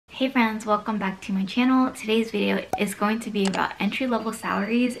Hey friends, welcome back to my channel. Today's video is going to be about entry-level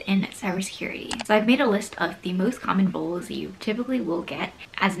salaries in cybersecurity. So I've made a list of the most common roles that you typically will get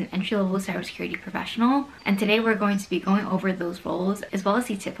as an entry-level cybersecurity professional. And today we're going to be going over those roles as well as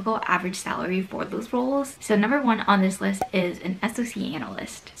the typical average salary for those roles. So number one on this list is an SOC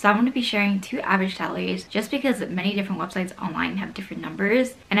analyst. So I'm going to be sharing two average salaries just because many different websites online have different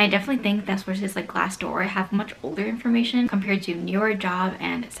numbers. And I definitely think that sources like Glassdoor have much older information compared to newer job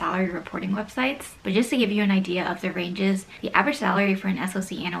and salary reporting websites. But just to give you an idea of the ranges, the average salary for an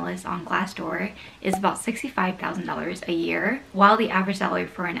SOC analyst on Glassdoor is about $65,000 a year, while the average salary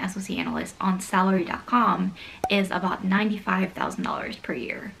for an SOC analyst on salary.com is about $95,000 per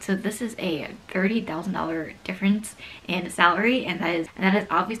year. So this is a $30,000 difference in salary, and that is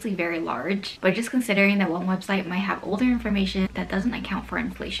obviously very large. But just considering that one website might have older information that doesn't account for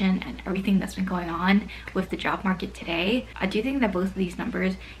inflation and everything that's been going on with the job market today, I do think that both of these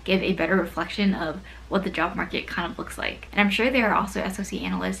numbers give a better reflection of what the job market kind of looks like. And I'm sure there are also SOC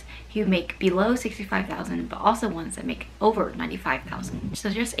analysts who make below $65,000, but also ones that make over $95,000. So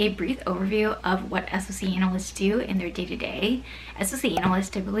just a brief overview of what SOC analysts do in their day-to-day. SOC analysts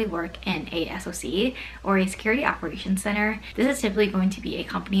typically work in a SOC or a security operations center. This is typically going to be a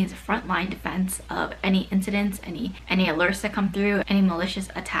company's frontline defense of any incidents, any alerts that come through, any malicious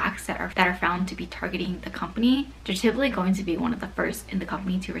attacks that are found to be targeting the company. They're typically going to be one of the first in the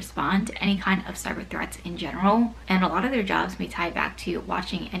company to respond to any kind of cyber threats in general, and a lot of their jobs may tie back to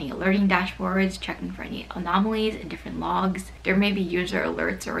watching any alerting dashboards, checking for any anomalies in different logs. There may be user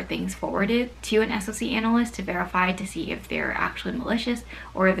alerts or things forwarded to an SOC analyst to verify to see if they're actually malicious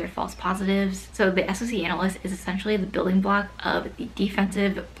or if they're false positives. So the SOC analyst is essentially the building block of the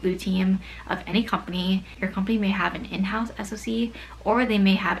defensive blue team of any company. Your company may have an in-house SOC, or they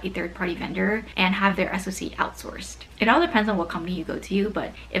may have a third-party vendor and have their SOC outsourced. It all depends on what company you go to,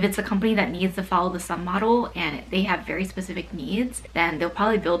 but if it's a company that needs to follow the SUM model and they have very specific needs, then they'll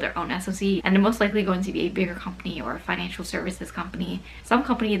probably build their own SOC, and they're most likely going to be a bigger company or a financial services company, some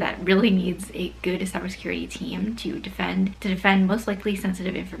company that really needs a good cybersecurity team to defend most likely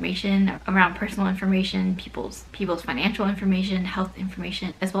sensitive information around personal information, people's financial information, health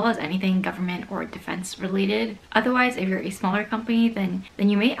information, as well as anything government or defense related. Otherwise, if you're a smaller company, then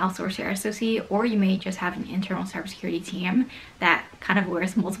you may outsource your SOC, or you may just have an internal cybersecurity team that kind of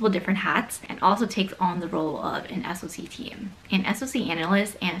wears multiple different hats and also takes on the role of an SOC team. An SOC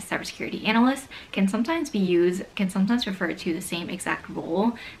analyst and a cybersecurity analyst can sometimes refer to the same exact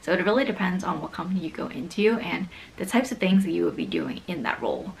role. So it really depends on what company you go into and the types of things that you will be doing in that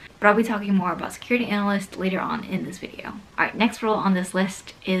role. But I'll be talking more about security analysts later on in this video. Alright, next role on this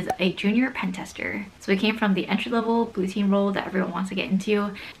list is a junior pen tester. So we came from the entry-level blue team role that everyone wants to get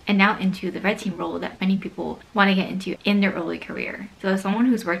into, and now into the red team role that many people want to get into in their early career. So as someone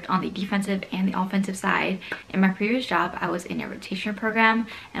who's worked on the defensive and the offensive side, in my previous job I was in a rotation program,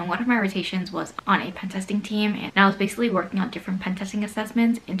 and one of my rotations was on a pen testing team, and I was basically working on different pen testing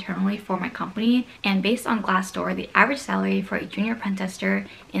assessments internally for my company. And based on Glassdoor, the average salary for a junior pen tester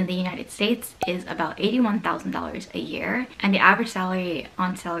in the United States is about $81,000 a year, and the average salary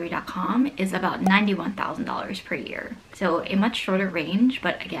on salary.com is about $91,000 per year. So a much shorter range,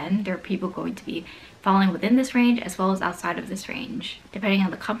 but again, there are people going to be falling within this range as well as outside of this range, depending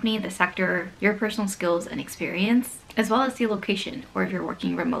on the company, the sector, your personal skills and experience, as well as the location, or if you're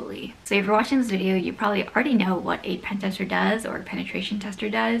working remotely. So if you're watching this video, you probably already know what a pen tester does or a penetration tester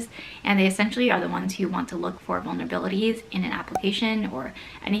does, and they essentially are the ones who want to look for vulnerabilities in an application or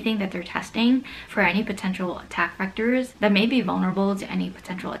anything that they're testing for any potential attack vectors that may be vulnerable to any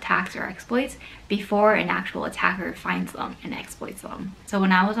potential attacks or exploits before an actual attacker finds them and exploits them. So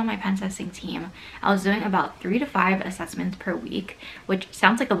when I was on my pen testing team, I was doing about 3 to 5 assessments per week, which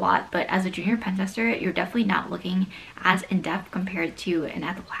sounds like a lot, but as a junior pen tester, you're definitely not looking as in-depth compared to an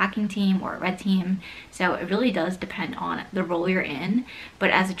ethical hacking team or a red team. So it really does depend on the role you're in. But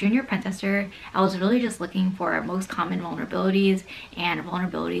as a junior pen tester, I was really just looking for most common vulnerabilities, and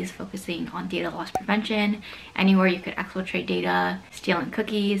vulnerabilities focusing on data loss prevention, anywhere you could exfiltrate data, stealing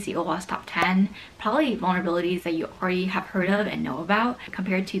cookies, the OWASP top 10, probably vulnerabilities that you already have heard of and know about,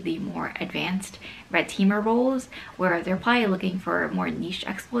 compared to the more advanced red teamer roles where they're probably looking for more niche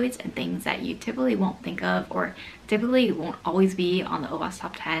exploits and things that you typically won't think of or typically won't always be on the OWASP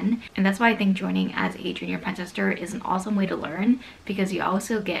top 10. And that's why I think joining as a junior pen tester is an awesome way to learn, because you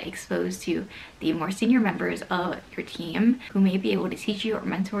also get exposed to the more senior members of your team who may be able to teach you or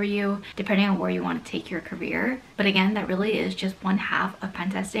mentor you depending on where you want to take your career. But again, that really is just one half of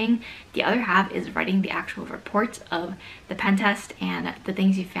pen testing. The other half is writing the actual reports of the pen test and the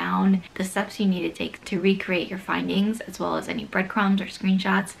things you found, the steps you needed to takes to recreate your findings, as well as any breadcrumbs or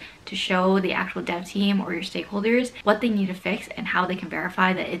screenshots to show the actual dev team or your stakeholders what they need to fix and how they can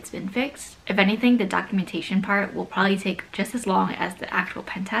verify that it's been fixed. If anything, the documentation part will probably take just as long as the actual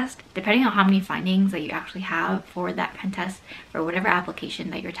pen test, depending on how many findings that you actually have for that pen test for whatever application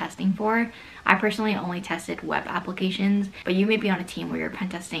that you're testing for. I personally only tested web applications, but you may be on a team where you're pen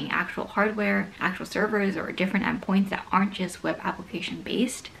testing actual hardware, actual servers, or different endpoints that aren't just web application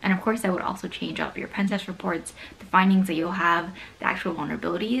based. And of course, that would also change up your pen test reports, the findings that you'll have, the actual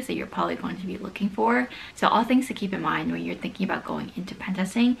vulnerabilities that you're probably going to be looking for. So all things to keep in mind when you're thinking about going into pen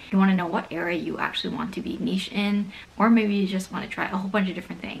testing. You want to know what area you actually want to be niche in, or maybe you just want to try a whole bunch of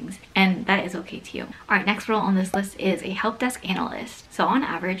different things, and that is okay too. All right, next role on this list is a Helpdesk Analyst. So on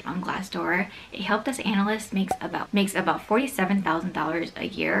average on Glassdoor, a Helpdesk Analyst makes about $47,000 a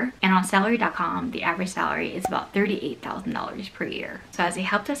year, and on Salary.com, the average salary is about $38,000 per year. So as a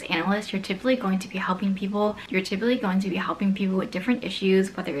Helpdesk Analyst, you're typically going to be helping people. You're typically going to be helping people with different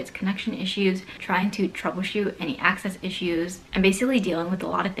issues, whether it's connection issues, trying to troubleshoot any access issues, and basically dealing with a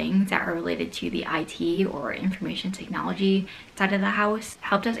lot of things that are related to the IT or information technology side of the house.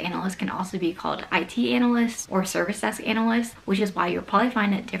 Helpdesk Analyst can also be called IT Analyst or Service Desk Analyst, which is why you'll probably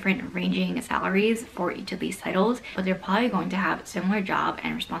find a different ranging salaries for each of these titles, but they're probably going to have similar job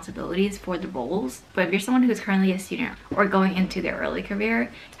and responsibilities for the roles. But if you're someone who's currently a student or going into their early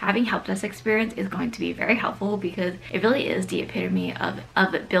career, having Helpdesk experience is going to be very helpful because it really is the epitome of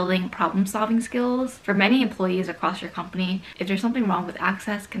building problem-solving skills. For many employees across your company, if there's something wrong with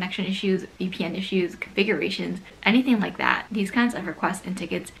access, connection issues, VPN issues, configurations, anything like that, these kinds of requests and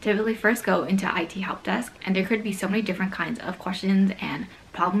tickets typically first go into IT Helpdesk, and there could be so many different kinds of questions and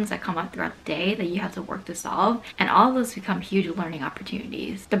problems that come up throughout the day that you have to work to solve, and all of those become huge learning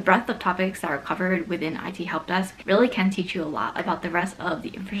opportunities. The breadth of topics that are covered within IT Helpdesk really can teach you a lot about the rest of the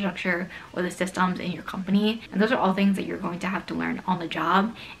infrastructure or the systems in your company, and those are all things that you're going to have to learn on the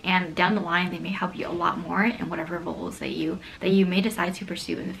job, and down the line they may help you a lot more in whatever roles that you may decide to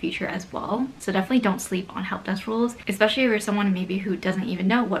pursue in the future as well. So definitely don't sleep on Helpdesk roles, especially if you're someone maybe who doesn't even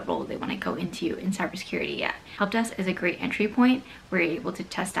know what role they want to go into in cybersecurity yet. Helpdesk is a great entry point where you're able to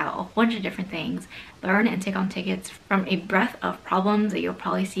test out a bunch of different things, learn and take on tickets from a breadth of problems that you'll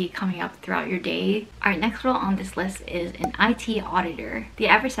probably see coming up throughout your day. Our next role on this list is an IT auditor. The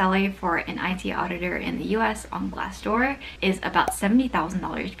average salary for an IT auditor in the US on Glassdoor is about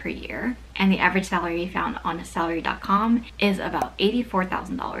 $70,000 per year, and the average salary found on Salary.com is about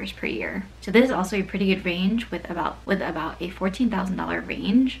 $84,000 per year. So this is also a pretty good range with about a $14,000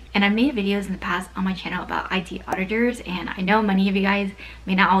 range. And I've made videos in the past on my channel about IT auditors, and I know many of you guys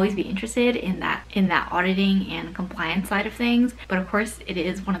may not always be interested in that auditing and compliance side of things, but of course it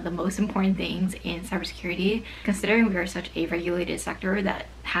is one of the most important things in cybersecurity, considering we are such a regulated sector that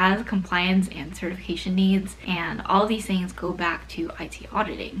has compliance and certification needs, and all of these things go back to IT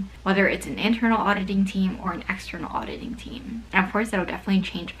auditing, whether it's an internal auditing team or an external auditing team. And of course that'll definitely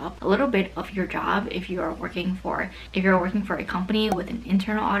change up a little bit of your job if you're working for a company with an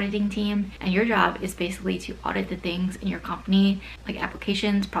internal auditing team, and your job is basically to audit the things in your company, like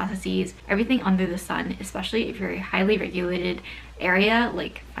applications, processes, everything under the sun, especially if you're a highly regulated area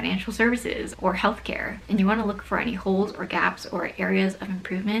like financial services or healthcare, and you want to look for any holes or gaps or areas of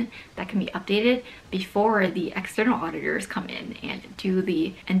improvement that can be updated before the external auditors come in and do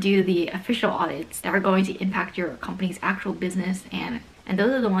the official audits that are going to impact your company's actual business, and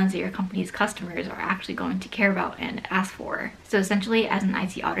those are the ones that your company's customers are actually going to care about and ask for. So essentially, as an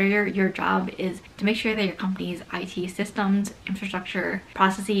IT auditor, your job is to make sure that your company's IT systems, infrastructure,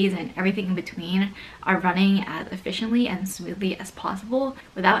 processes, and everything in between are running as efficiently and smoothly as possible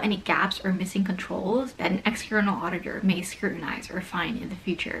without any gaps or missing controls that an external auditor may scrutinize or find in the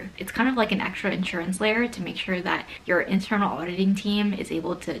future. It's kind of like an extra insurance layer to make sure that your internal auditing team is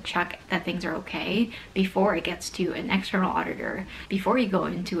able to check that things are okay before it gets to an external auditor, before you go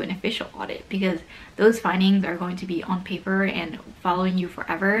into an official audit, because those findings are going to be on paper and following you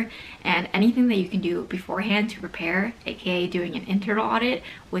forever, and anything that you can do beforehand to prepare, aka doing an internal audit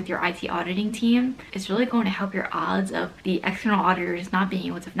with your IT auditing team, is really going to help your odds of the external auditors not being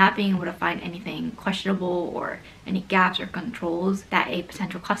able to find anything questionable or any gaps or controls that a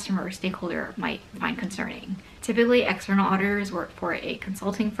potential customer or stakeholder might find concerning. Typically, external auditors work for a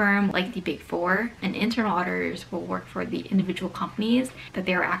consulting firm like the Big Four, and internal auditors will work for the individual companies that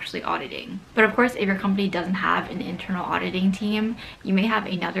they are actually auditing. But of course, if your company doesn't have an internal auditing team, you may have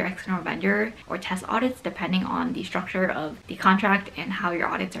another external vendor or test audits depending on the structure of the contract and how your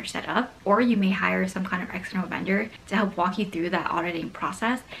audits are set up. Or you may hire some kind of external vendor to help walk you through that auditing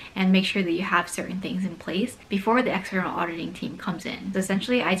process and make sure that you have certain things in place before the external auditing team comes in. So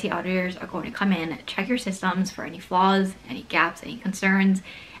essentially, IT auditors are going to come in, check your systems for any flaws, any gaps, any concerns,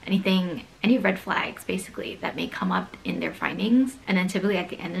 anything, any red flags basically that may come up in their findings. And then typically at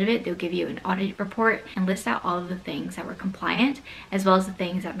the end of it, they'll give you an audit report and list out all of the things that were compliant, as well as the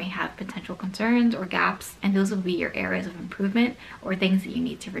things that may have potential concerns or gaps. And those will be your areas of improvement or things that you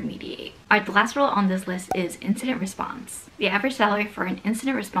need to remediate. All right, the last role on this list is incident response. The average salary for an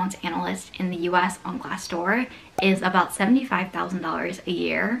incident response analyst in the US on Glassdoor is about $75,000 a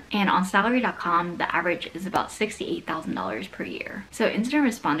year, and on salary.com the average is about $68,000 per year. So incident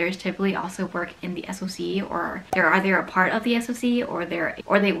responders typically also work in the SOC, or they're either a part of the SOC or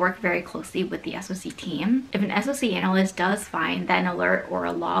they work very closely with the SOC team. If an SOC analyst does find that an alert or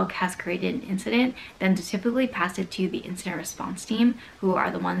a log has created an incident, then to typically pass it to the incident response team, who are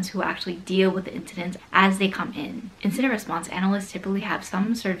the ones who actually deal with the incidents as they come in. Incident response analysts typically have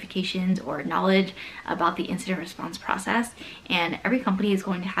some certifications or knowledge about the incident response process, and every company is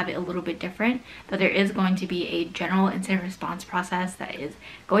going to have it a little bit different, but there is going to be a general incident response process that is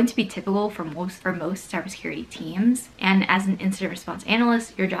going to be typical for most cybersecurity teams. And as an incident response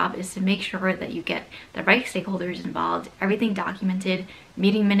analyst, your job is to make sure that you get the right stakeholders involved, everything documented,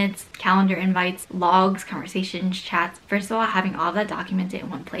 meeting minutes, calendar invites, logs, conversations, chats. First of all, having all that documented in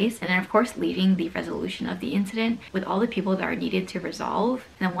one place, and then of course leading the resolution of the incident with all the people that are needed to resolve.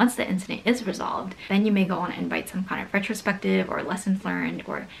 And then once the incident is resolved, then you may go on and invite some kind of retrospective or lessons learned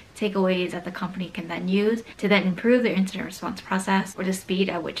or takeaways that the company can then use to then improve their incident response process or the speed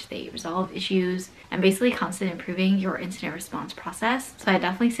at which they resolve issues, and basically constantly improving your incident response process. So I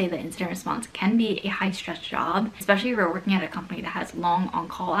definitely say that incident response can be a high stress job, especially if you're working at a company that has long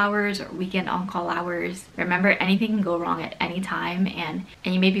on-call hours or weekend on-call hours. Remember, anything can go wrong at any time, and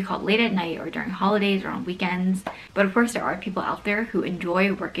you may be called late at night or during holidays or on weekends. But of course, there are people out there who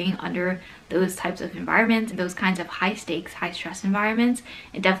enjoy working under those types of environments, those kinds of high stakes, high stress environments.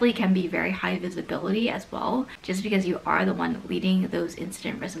 It definitely can be very high visibility as well, just because you are the one leading those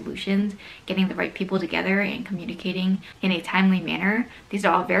incident resolutions, getting the right people together and communicating in a timely manner. These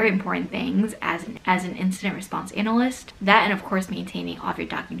are all very important things as an incident response analyst. That, and of course maintaining all of your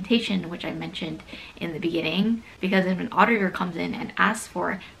documentation, which I mentioned in the beginning, because if an auditor comes in and asks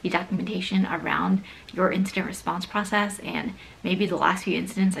for the documentation around your incident response process and maybe the last few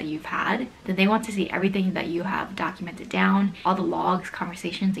incidents that you've had, then they want to see everything that you have documented down, all the logs,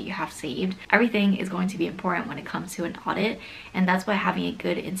 conversations that you have saved. Everything is going to be important when it comes to an audit, and that's why having a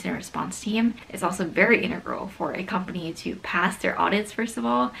good incident response team is also very integral for a company to pass their audits, first of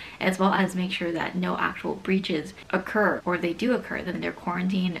all, as well as make sure that no actual breaches occur, or if they do occur, then they're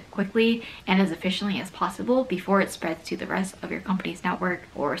quarantined quickly and as efficiently as possible before it spreads to the rest of your company's network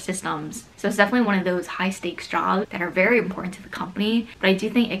or systems. So it's definitely one of those high stakes jobs that are very important to the company, but I do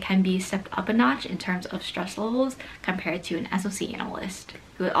think it can be stepped up a notch in terms of stress levels compared to an SOC analyst,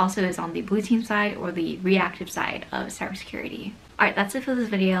 who also is on the blue team side or the reactive side of cybersecurity. Alright, that's it for this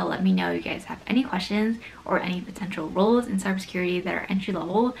video. Let me know if you guys have any questions or any potential roles in cybersecurity that are entry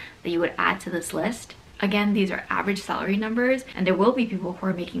level that you would add to this list. Again, these are average salary numbers, and there will be people who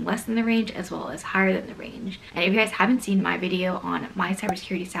are making less than the range as well as higher than the range. And if you guys haven't seen my video on my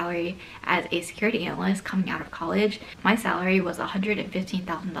cybersecurity salary as a security analyst coming out of college, my salary was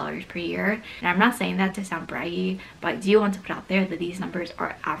 $115,000 per year. And I'm not saying that to sound braggy, but I do want to put out there that these numbers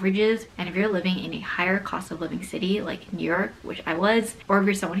are averages. And if you're living in a higher cost of living city like New York, which I was, or if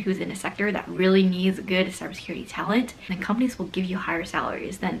you're someone who's in a sector that really needs good cybersecurity talent, then companies will give you higher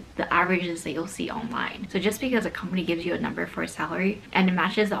salaries than the averages that you'll see online. So just because a company gives you a number for a salary and it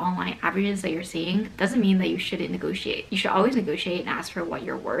matches the online averages that you're seeing doesn't mean that you shouldn't negotiate. You should always negotiate and ask for what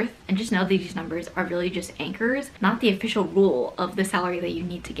you're worth, and just know that these numbers are really just anchors, not the official rule of the salary that you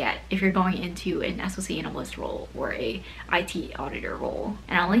need to get if you're going into an SOC analyst role or a IT auditor role.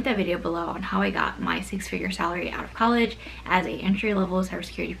 And I'll link that video below on how I got my 6-figure salary out of college as a entry-level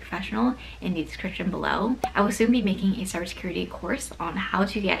cybersecurity professional in the description below. I will soon be making a cybersecurity course on how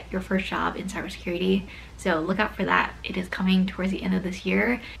to get your first job in cybersecurity, so look out for that. It is coming towards the end of this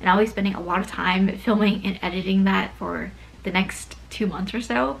year, and I'll be spending a lot of time filming and editing that for the next 2 months or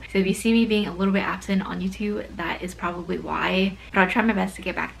so. So if you see me being a little bit absent on YouTube, that is probably why. But I'll try my best to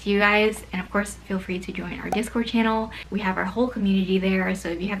get back to you guys. And of course, feel free to join our Discord channel. We have our whole community there. So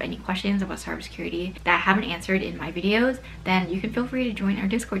if you have any questions about cybersecurity that I haven't answered in my videos, then you can feel free to join our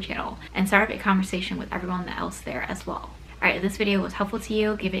Discord channel and start up a conversation with everyone else there as well. Alright, if this video was helpful to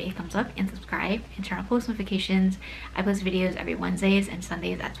you, give it a thumbs up and subscribe and turn on post notifications. I post videos every Wednesdays and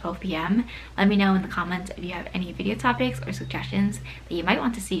Sundays at 12 p.m. Let me know in the comments if you have any video topics or suggestions that you might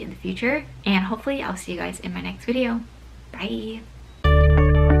want to see in the future. And hopefully I'll see you guys in my next video. Bye!